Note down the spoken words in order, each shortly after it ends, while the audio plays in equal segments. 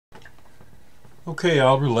Okay,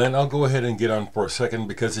 I'll relent. I'll go ahead and get on for a second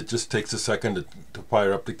because it just takes a second to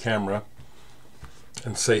fire up the camera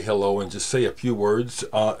and say hello and just say a few words.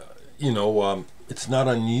 It's not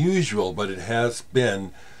unusual, but it has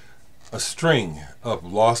been a string of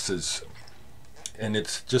losses, and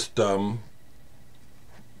it's just par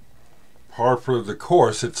for the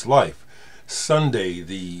course. It's life. Sunday,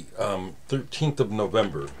 the 13th of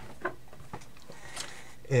November,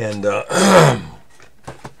 and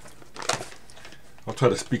I'll try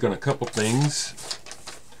to speak on a couple things.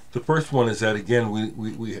 The first one is that, again,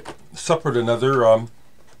 we suffered another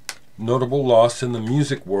notable loss in the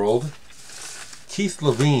music world. Keith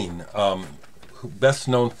Levine, who best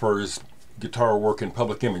known for his guitar work in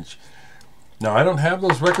Public Image. Now, I don't have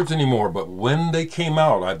those records anymore, but when they came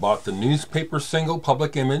out, I bought the newspaper single,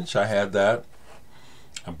 Public Image. I had that.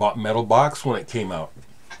 I bought Metal Box when it came out.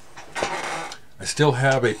 I still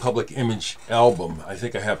have a Public Image album. I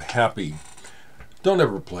think I have Happy. Don't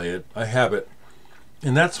ever play it. I have it.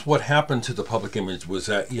 And that's what happened to the Public Image, was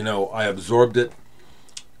that, I absorbed it,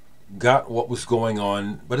 got what was going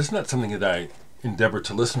on, but it's not something that I endeavored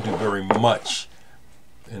to listen to very much.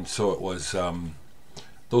 And so it was,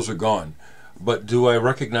 those are gone. But do I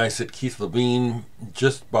recognize that Keith Levine,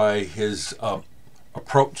 just by his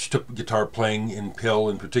approach to guitar playing in Pill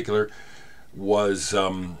in particular, was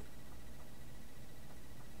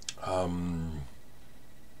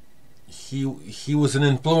he was an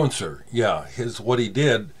influencer. Yeah, what he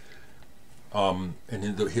did, and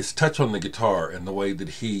his touch on the guitar and the way that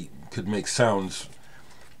he could make sounds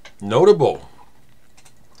notable.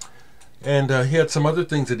 And he had some other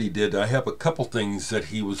things that he did. I have a couple things that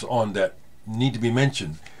he was on that need to be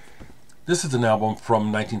mentioned. This is an album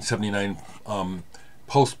from 1979,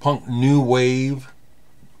 post-punk new wave.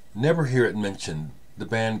 Never hear it mentioned. The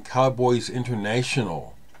band Cowboys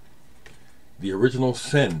International. The Original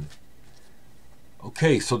Sin.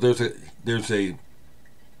 Okay, so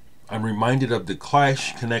I'm reminded of the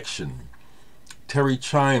Clash connection. Terry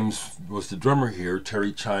Chimes was the drummer here.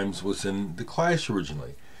 Terry Chimes was in the Clash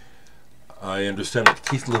originally. I understand that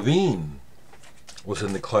Keith Levine was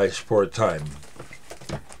in the Clash for a time,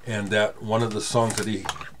 and that one of the songs that he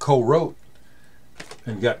co-wrote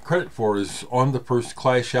and got credit for is on the first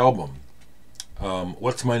Clash album,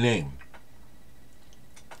 What's My Name?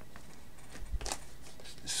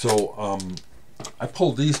 So I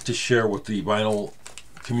pulled these to share with the vinyl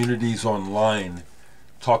communities online,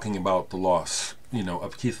 talking about the loss,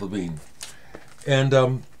 of Keith Levine.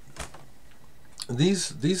 And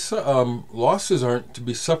these losses aren't to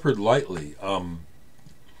be suffered lightly.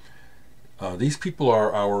 These people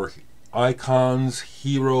are our icons,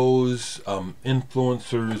 heroes,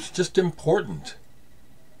 influencers, just important.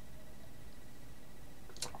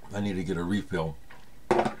 I need to get a refill.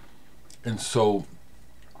 And so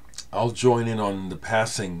I'll join in on the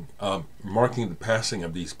passing, marking the passing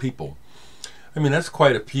of these people. I mean, that's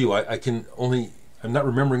quite a few. I'm not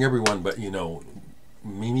remembering everyone, but,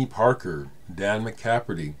 Mimi Parker, Dan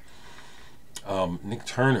McCafferty, Nick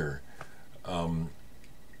Turner. I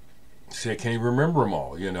can't even remember them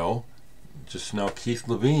all, Just now Keith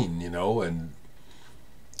Levine, and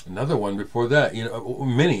another one before that,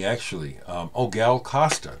 many actually. Gal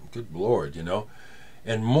Costa, good Lord,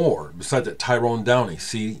 and more. Besides that, Tyrone Downey,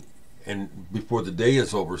 see. And before the day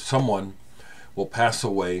is over, someone will pass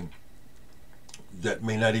away that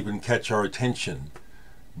may not even catch our attention,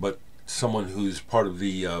 but someone who's part of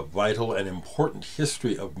the vital and important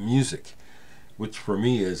history of music, which for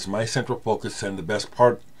me is my central focus and the best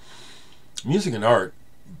part. Music and art,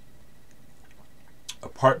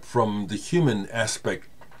 apart from the human aspect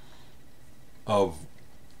of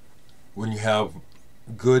when you have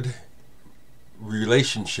good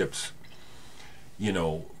relationships,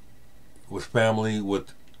 with family,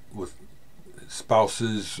 with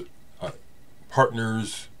spouses,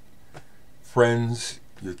 partners, friends,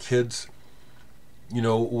 your kids,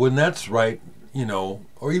 when that's right,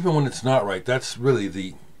 or even when it's not right, that's really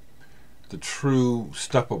the true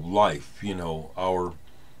stuff of life, our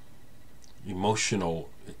emotional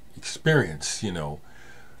experience,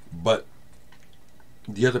 but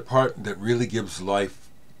the other part that really gives life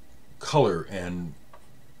color and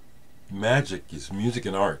magic is music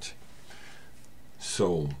and art.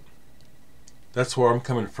 So that's where I'm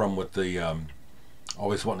coming from with the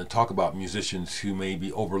always wanting to talk about musicians who may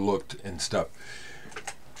be overlooked and stuff.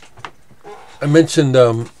 I mentioned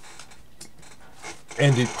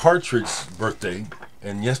Andy Partridge's birthday,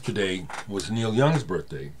 and yesterday was Neil Young's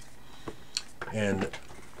birthday. And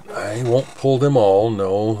I won't pull them all,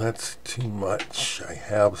 no, that's too much. I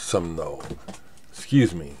have some though.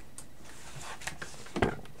 Excuse me.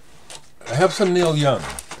 I have some Neil Young.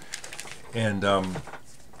 And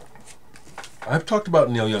I've talked about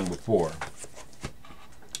Neil Young before.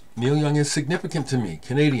 Neil Young is significant to me.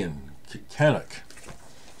 Canadian, Canuck.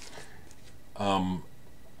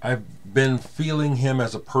 I've been feeling him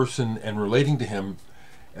as a person and relating to him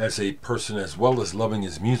as a person, as well as loving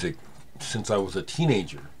his music since I was a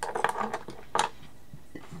teenager.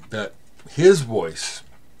 That his voice,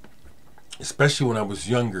 especially when I was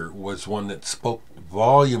younger, was one that spoke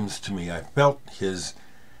volumes to me. I felt his,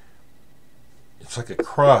 it's like a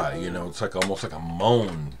cry, you know, it's like almost like a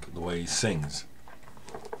moan, the way he sings.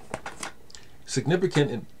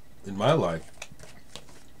 Significant in my life,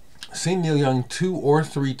 I've seen Neil Young 2 or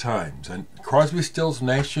 3 times. And Crosby, Stills,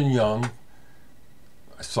 Nash & Young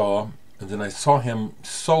I saw, and then I saw him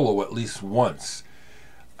solo at least once.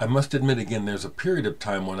 I must admit again, there's a period of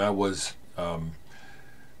time when I was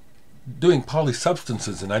doing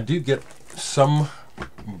polysubstances, and I do get some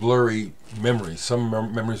blurry memories. Some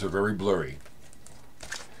memories are very blurry.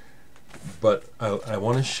 But I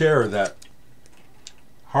want to share that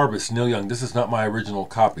Harvest, Neil Young. This is not my original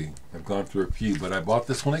copy. I've gone through a few, but I bought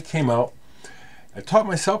this when it came out. I taught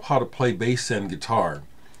myself how to play bass and guitar.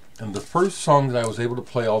 And the first song that I was able to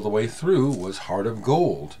play all the way through was Heart of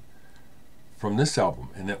Gold from this album.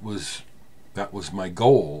 And that was my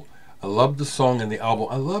goal. I love the song and the album.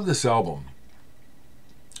 I love this album.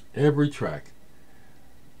 Every track.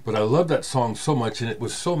 But I love that song so much, and it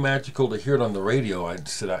was so magical to hear it on the radio. I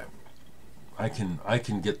said, I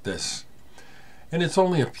can get this. And it's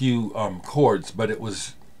only a few chords, but it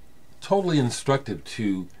was totally instructive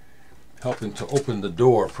to helping to open the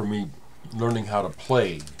door for me learning how to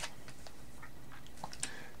play.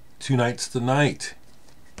 Tonight's the Night.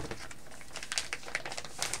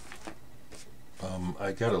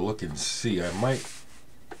 I gotta look and see. I might.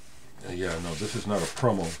 Yeah, no, this is not a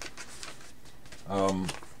promo.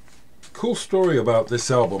 Cool story about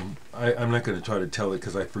this album. I'm not going to try to tell it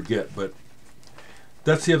because I forget, but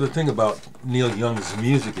that's the other thing about Neil Young's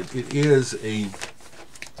music. It is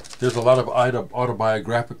there's a lot of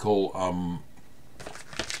autobiographical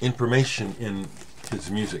information in his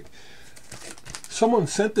music. Someone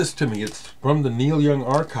sent this to me. It's from the Neil Young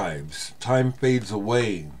Archives, Time Fades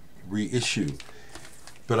Away reissue.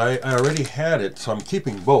 But I already had it, so I'm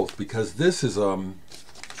keeping both because this is a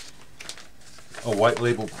white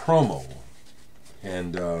label promo.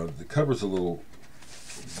 And the cover's a little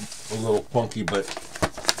funky, but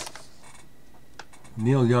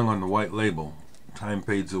Neil Young on the white label, Time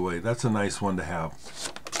Fades Away. That's a nice one to have.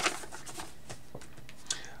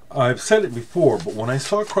 I've said it before, but when I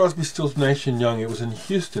saw Crosby, Stills, Nash & Young, it was in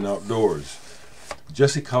Houston outdoors.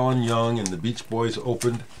 Jesse Colin Young and the Beach Boys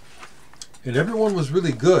opened, and everyone was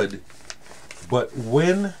really good. But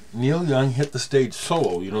when Neil Young hit the stage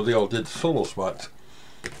solo, you know, they all did solo spots,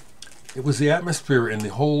 it was the atmosphere and the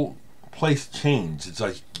whole place changed. It's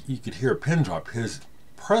like you could hear a pin drop. His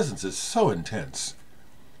presence is so intense.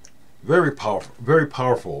 Very powerful, very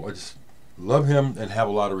powerful. I just love him and have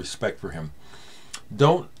a lot of respect for him.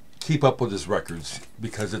 Don't keep up with his records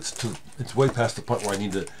because it's way past the point where I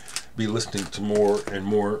need to be listening to more and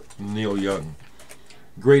more Neil Young.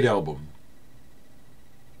 Great album.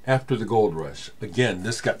 After the Gold Rush. Again,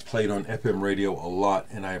 this got played on FM radio a lot,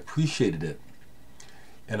 and I appreciated it.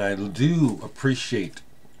 And I do appreciate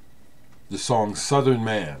the song Southern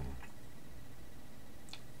Man.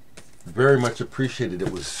 Very much appreciated.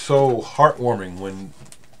 It was so heartwarming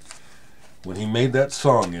when he made that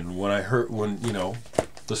song, and when I heard, you know,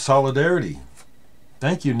 the solidarity.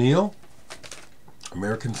 Thank you, Neil.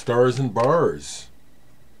 American Stars and Bars.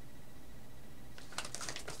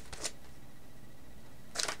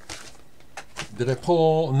 Did I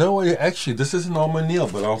pull? No, actually, this isn't all my Neil,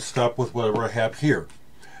 but I'll stop with whatever I have here.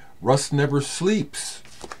 Rust Never Sleeps.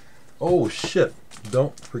 Oh, shit.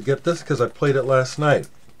 Don't forget this because I played it last night.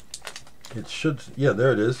 It should, yeah,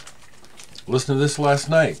 there it is. Listen to this last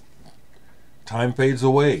night. Time Fades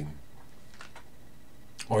Away.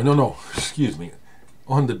 Or no, excuse me.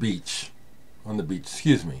 On the Beach. On the Beach,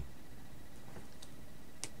 excuse me.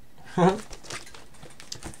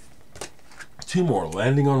 Two more.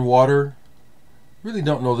 Landing on Water. Really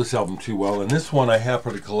don't know this album too well, and this one I have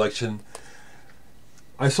for the collection.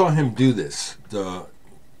 I saw him do this. The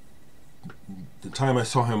time I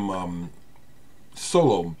saw him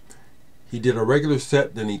solo, he did a regular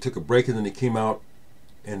set, then he took a break, and then he came out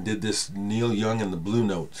and did this Neil Young and the Blue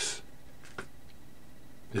Notes.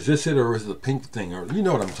 Is this it, or is it the Pink thing? Or you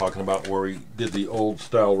know what I'm talking about, where he did the old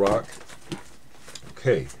style rock?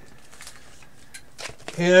 Okay.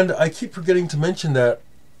 And I keep forgetting to mention that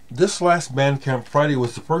this last Bandcamp Friday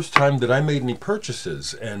was the first time that I made any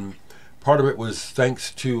purchases, and part of it was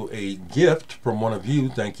thanks to a gift from one of you,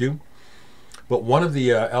 thank you. But one of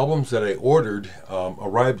the albums that I ordered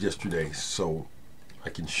arrived yesterday, so I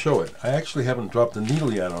can show it. I actually haven't dropped the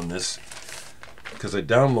needle yet on this because I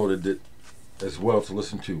downloaded it as well to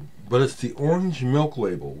listen to. But it's the Orange Milk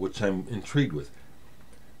label, which I'm intrigued with.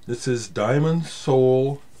 This is Diamond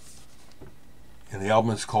Soul, and the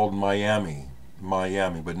album is called Miami,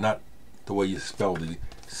 but not the way you spell the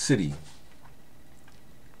city.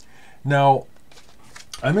 Now,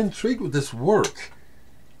 I'm intrigued with this work,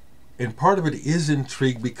 and part of it is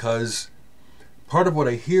intrigue because part of what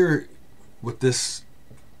I hear with this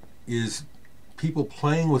is people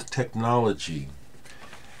playing with technology.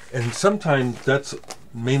 And sometimes that's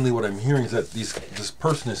mainly what I'm hearing, is that this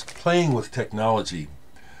person is playing with technology.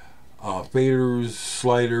 Faders,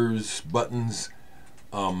 sliders, buttons,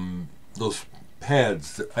 those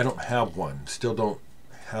pads. That I don't have one. Still don't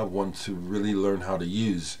have one to really learn how to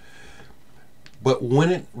use. But when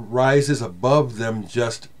it rises above them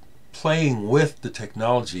just playing with the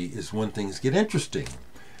technology is when things get interesting.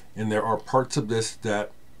 And there are parts of this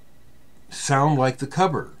that sound like the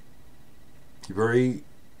cover. Very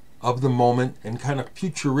of the moment and kind of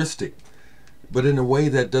futuristic, but in a way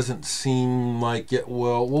that doesn't seem like it.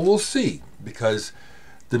 Well, we'll see, because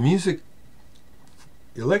the music,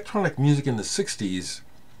 electronic music in the 60s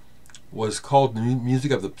was called the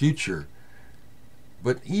music of the future.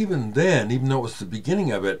 But even then, even though it was the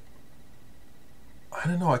beginning of it, I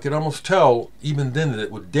don't know, I could almost tell even then that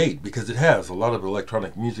it would date, because it has. A lot of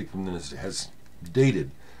electronic music from then has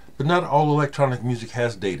dated. But not all electronic music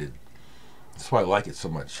has dated. That's why I like it so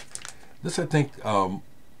much. This, I think,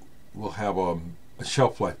 will have a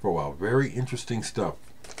shelf life for a while. Very interesting stuff.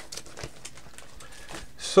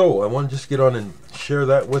 So, I want to just get on and share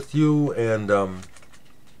that with you. And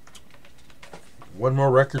one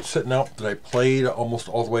more record sitting out that I played almost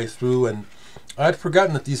all the way through. And I'd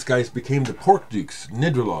forgotten that these guys became the Pork Dukes,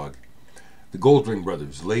 Gnidrolog, the Goldring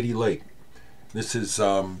Brothers, Lady Lake. This is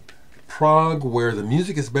prog, where the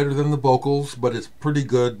music is better than the vocals, but it's pretty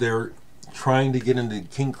good. They're trying to get into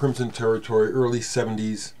King Crimson territory, early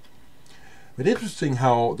 70s. But interesting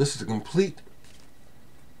how this is a complete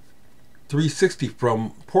 360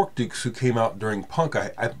 from Pork Dukes, who came out during punk.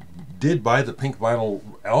 I did buy the pink vinyl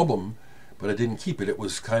album, but I didn't keep it. It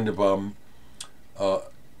was kind of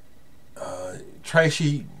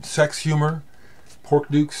trashy sex humor, Pork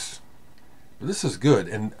Dukes. But this is good,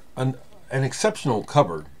 and an exceptional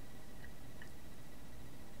cover.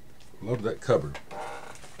 Love that cover.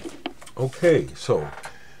 Okay, so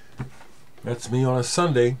that's me on a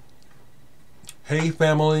Sunday. Hey,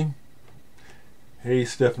 family. Hey,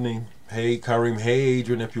 Stephanie. Hey, Karim. Hey,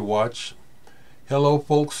 Adrian, if you watch. Hello,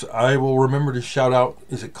 folks. I will remember to shout out,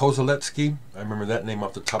 is it Kozaletsky? I remember that name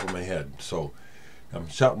off the top of my head. So I'm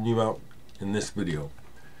shouting you out in this video.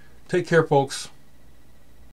 Take care, folks.